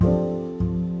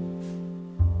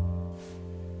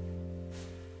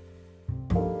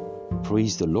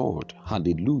Praise the Lord.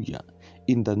 Hallelujah.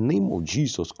 In the name of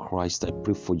Jesus Christ, I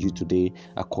pray for you today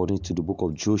according to the book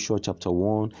of Joshua chapter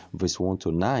 1 verse 1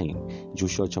 to 9.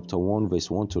 Joshua chapter 1 verse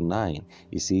 1 to 9.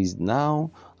 It says,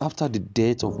 Now after the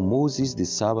death of Moses, the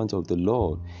servant of the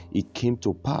Lord, it came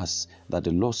to pass that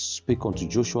the Lord spake unto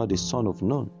Joshua the son of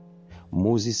Nun,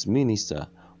 Moses' minister,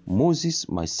 Moses,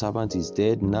 my servant, is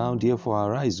dead. Now therefore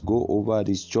arise, go over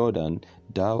this Jordan,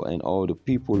 thou and all the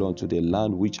people, unto the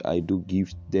land which I do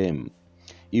give them,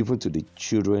 even to the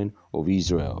children of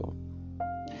Israel.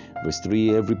 Verse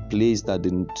 3, every place that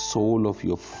the sole of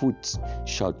your foot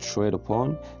shall tread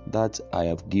upon, that I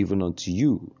have given unto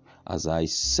you, as I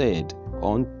said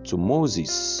unto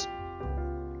Moses.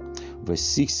 Verse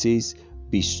 6 says,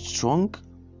 be strong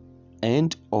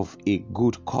and of a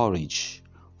good courage.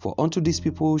 For unto these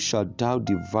people shalt thou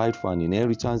divide for an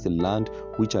inheritance the land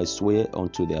which I swear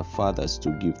unto their fathers to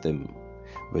give them.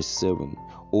 Verse 7,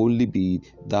 only be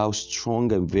thou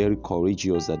strong and very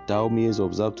courageous, that thou mayest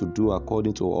observe to do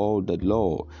according to all the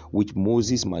law which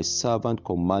Moses my servant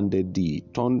commanded thee.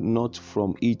 Turn not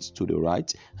from it to the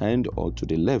right hand or to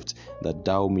the left, that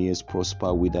thou mayest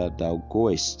prosper whither thou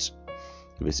goest.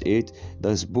 Verse 8,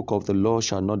 this book of the law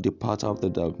shall not depart out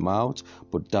of thy mouth,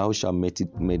 but thou shalt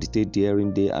meditate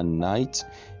therein day and night,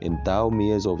 and thou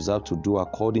mayest observe to do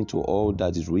according to all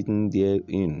that is written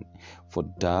therein. For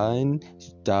then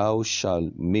thou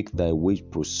shalt make thy way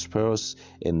prosperous,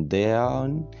 and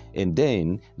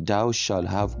then thou shalt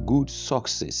have good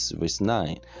success. Verse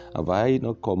 9, have I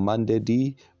not commanded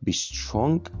thee? Be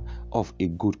strong, of a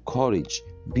good courage.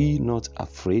 Be not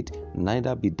afraid,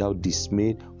 neither be thou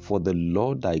dismayed, for the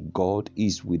Lord thy God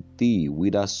is with thee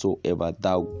whithersoever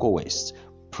thou goest.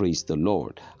 Praise the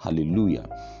Lord. Hallelujah.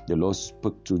 The Lord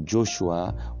spoke to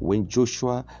Joshua when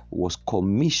Joshua was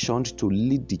commissioned to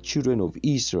lead the children of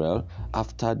Israel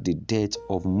after the death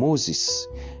of Moses.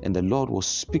 And the Lord was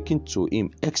speaking to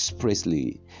him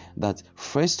expressly that,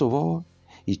 first of all,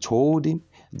 he told him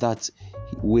that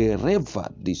wherever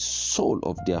the sole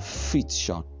of their feet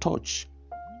shall touch,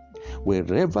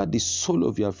 wherever the sole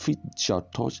of your feet shall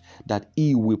touch, that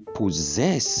he will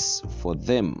possess for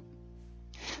them.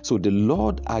 So the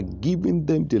Lord had given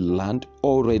them the land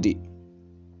already.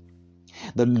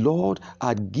 The Lord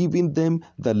had given them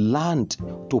the land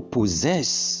to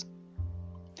possess.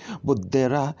 But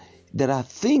there are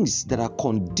things, there are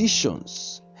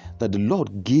conditions that the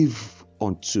Lord gave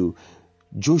unto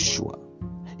Joshua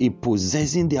in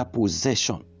possessing their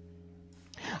possession.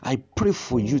 I pray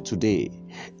for you today,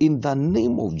 in the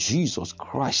name of Jesus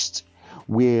Christ,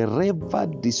 wherever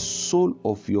the sole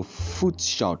of your foot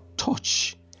shall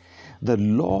touch, the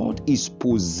Lord is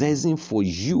possessing for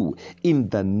you in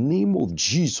the name of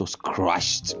Jesus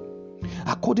Christ.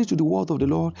 According to the word of the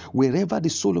Lord, wherever the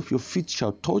sole of your feet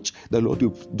shall touch, the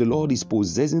Lord is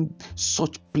possessing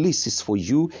such places for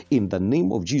you in the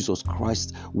name of Jesus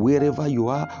Christ. Wherever you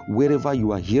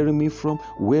are hearing me from,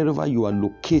 wherever you are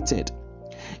located,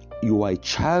 you are a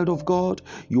child of God,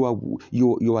 you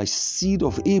are a seed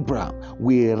of Abraham.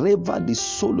 Wherever the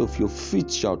sole of your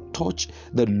feet shall touch,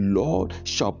 the Lord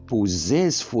shall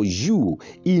possess for you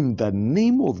in the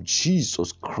name of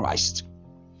Jesus Christ.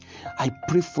 I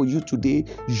pray for you today,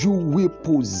 you will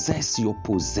possess your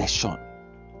possession.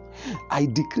 I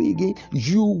decree again,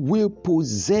 you will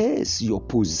possess your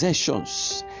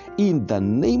possessions in the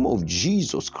name of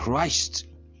Jesus Christ.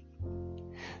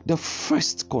 The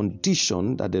first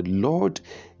condition that the Lord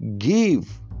gave,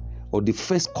 or the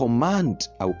first command,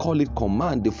 I will call it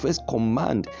command, the first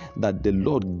command that the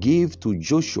Lord gave to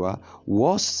Joshua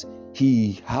was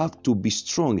he had to be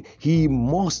strong. He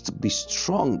must be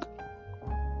strong.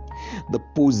 The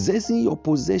possessing your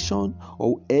possession,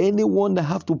 or anyone that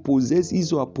have to possess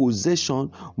his or her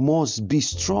possession, must be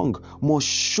strong, must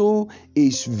show a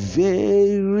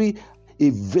very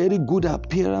good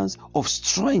appearance of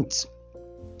strength.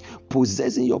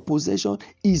 Possessing your possession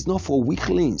is not for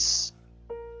weaklings.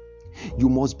 You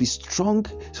must be strong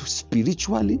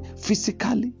spiritually,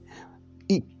 physically,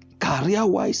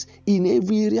 career-wise, in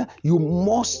every area. You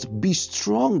must be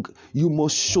strong. You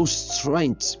must show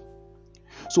strength.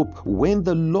 So when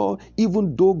the Lord,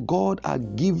 even though God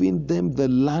had given them the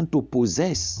land to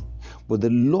possess, but the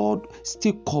Lord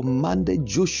still commanded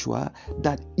Joshua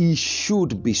that he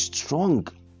should be strong.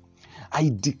 I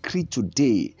decree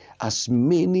today, as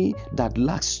many that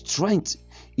lack strength,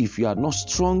 if you are not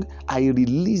strong, I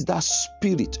release that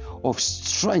spirit of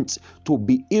strength to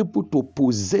be able to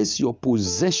possess your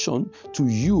possession to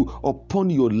you upon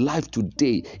your life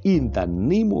today in the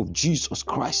name of Jesus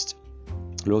Christ.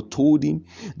 The Lord told him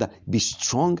that be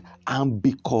strong and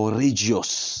be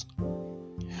courageous.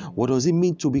 What does it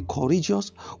mean to be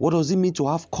courageous? What does it mean to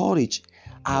have courage?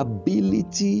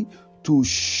 Ability to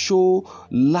show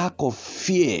lack of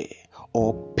fear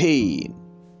or pain.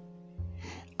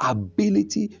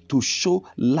 Ability to show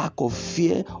lack of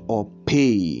fear or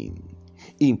pain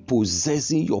in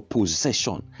possessing your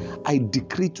possession. I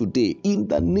decree today, in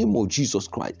the name of Jesus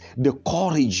Christ, the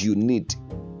courage you need.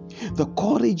 The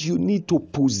courage you need to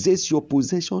possess your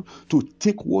possession, to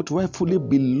take what rightfully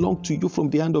belongs to you from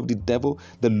the hand of the devil,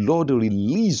 the Lord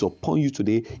release upon you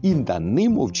today in the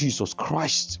name of Jesus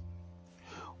Christ.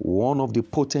 One of the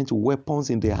potent weapons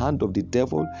in the hand of the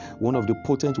devil, one of the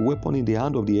potent weapons in the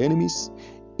hand of the enemies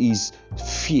is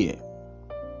fear.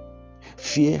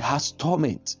 Fear has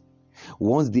torment.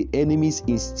 Once the enemies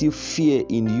instill fear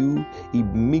in you, it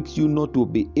makes you not to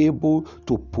be able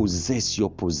to possess your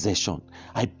possession.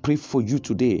 I pray for you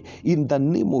today in the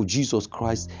name of Jesus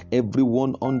Christ.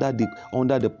 Everyone under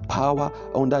the power,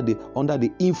 under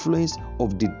the influence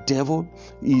of the devil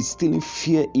is instilling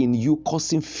fear in you,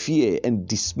 causing fear and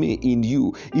dismay in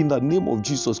you. In the name of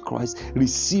Jesus Christ,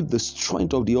 receive the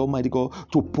strength of the Almighty God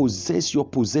to possess your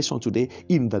possession today.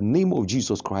 In the name of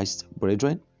Jesus Christ,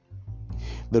 brethren.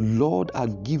 The Lord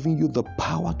has given you the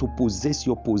power to possess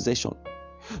your possession.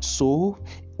 So,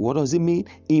 what does it mean?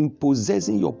 In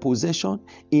possessing your possession,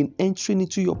 in entering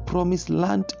into your promised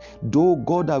land, though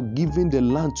God has given the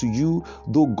land to you,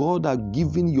 though God has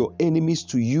given your enemies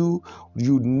to you,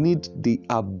 you need the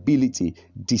ability,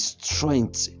 the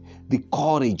strength, the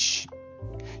courage.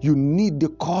 You need the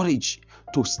courage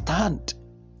to stand.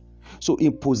 So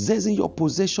in possessing your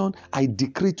possession, I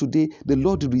decree today the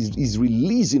Lord is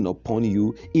releasing upon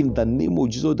you in the name of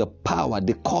Jesus the power,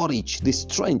 the courage, the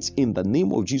strength in the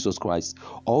name of Jesus Christ.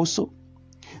 Also,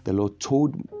 the Lord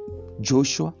told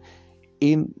Joshua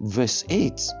in verse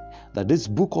 8 that this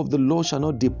book of the law shall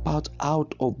not depart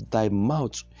out of thy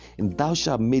mouth, and thou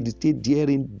shalt meditate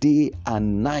therein day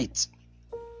and night.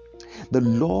 The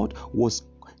Lord was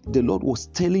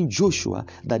telling Joshua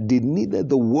that they needed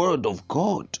the word of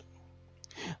God.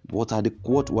 What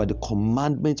were the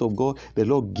commandments of God? The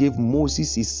Lord gave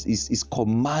Moses his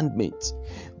commandments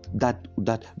that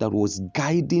was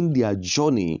guiding their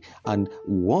journey, and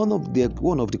one of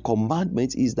the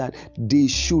commandments is that they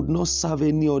should not serve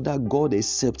any other God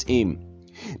except Him.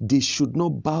 They should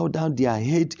not bow down their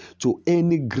head to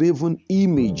any graven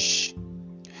image,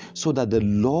 so that the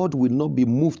Lord will not be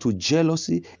moved to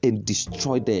jealousy and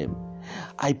destroy them.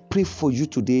 I pray for you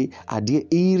today. Are there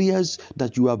areas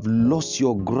that you have lost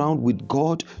your ground with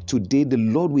God? Today the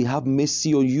Lord will have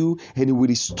mercy on you and He will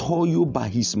restore you by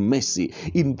His mercy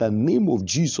in the name of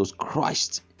Jesus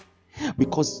Christ.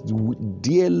 Because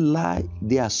there lie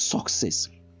their success.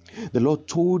 The Lord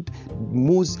told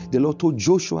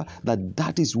Joshua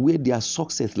that is where their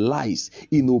success lies,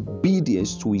 in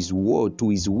obedience to His word, to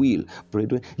His will.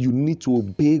 Brethren, you need to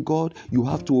obey God. You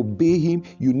have to obey Him.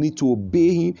 You need to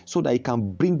obey Him so that He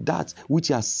can bring that which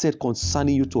He has said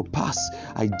concerning you to pass.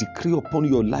 I decree upon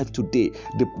your life today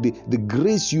the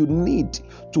grace you need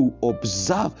to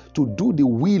observe, to do the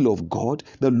will of God.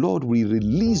 The Lord will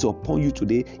release upon you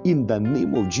today in the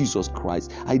name of Jesus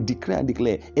Christ. I declare and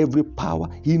declare every power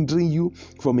hindering you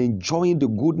from enjoying the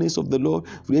goodness of the Lord,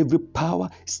 every power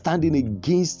standing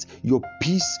against your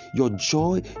peace, your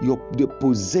joy, the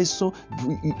possession,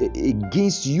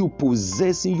 against you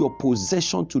possessing your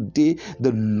possession today,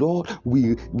 the Lord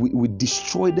will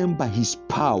destroy them by His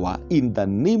power in the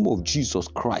name of Jesus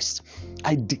Christ.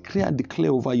 I declare and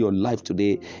declare over your life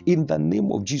today in the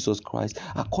name of Jesus Christ.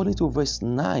 According to verse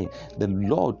 9, the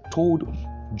Lord told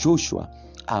Joshua,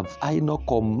 have I not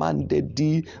commanded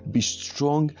thee, be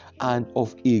strong and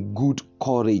of a good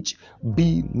courage?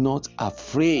 Be not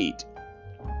afraid,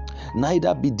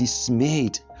 neither be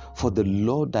dismayed, for the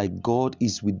Lord thy God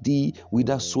is with thee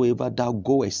whithersoever thou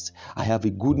goest. I have a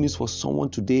good news for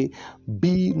someone today.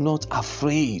 Be not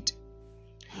afraid.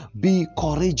 Be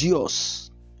courageous.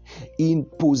 In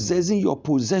possessing your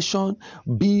possession,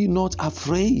 be not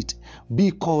afraid.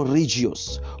 Be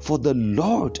courageous, for the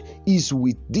Lord is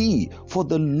with thee, for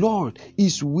the Lord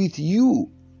is with you.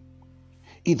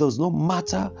 It does not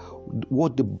matter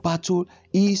what the battle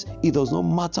is. It does not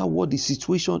matter what the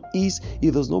situation is.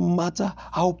 It does not matter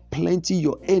how plenty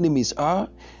your enemies are.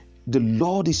 The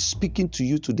Lord is speaking to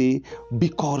you today. Be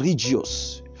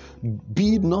courageous.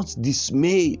 Be not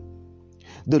dismayed.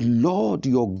 The Lord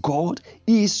your God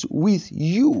is with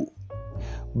you.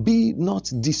 Be not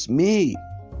dismayed,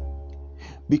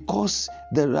 because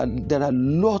there are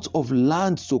lots of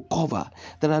lands to cover.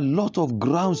 There are lots of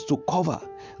grounds to cover.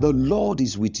 The Lord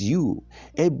is with you.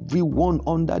 Everyone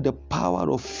under the power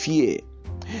of fear,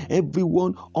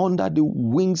 Everyone under the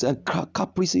wings and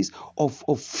caprices of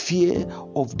fear,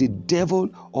 of the devil,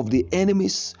 of the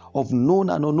enemies, of known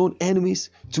and unknown enemies,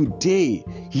 today,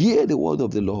 hear the word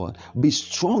of the Lord. Be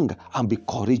strong and be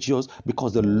courageous,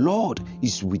 because the Lord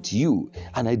is with you.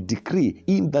 And I decree,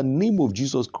 in the name of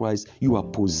Jesus Christ, you are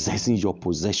possessing your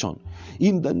possession.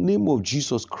 In the name of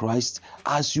Jesus Christ,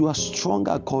 as you are strong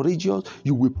and courageous,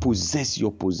 you will possess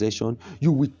your possession.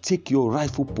 You will take your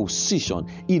rightful position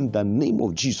in the name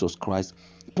of Jesus Christ.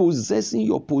 Possessing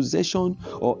your possession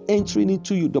or entering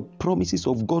into the promises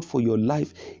of God for your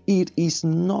life, it is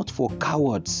not for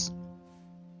cowards.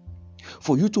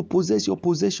 For you to possess your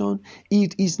possession,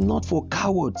 it is not for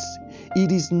cowards.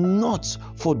 It is not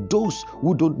for those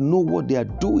who don't know what they are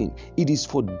doing. It is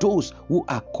for those who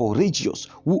are courageous,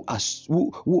 who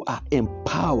are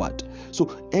empowered.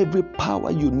 So every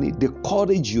power you need, the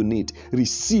courage you need,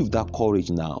 receive that courage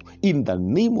now. In the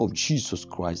name of Jesus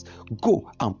Christ, go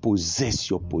and possess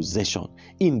your possession.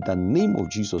 In the name of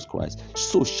Jesus Christ,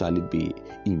 so shall it be.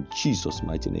 In Jesus'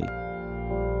 mighty name.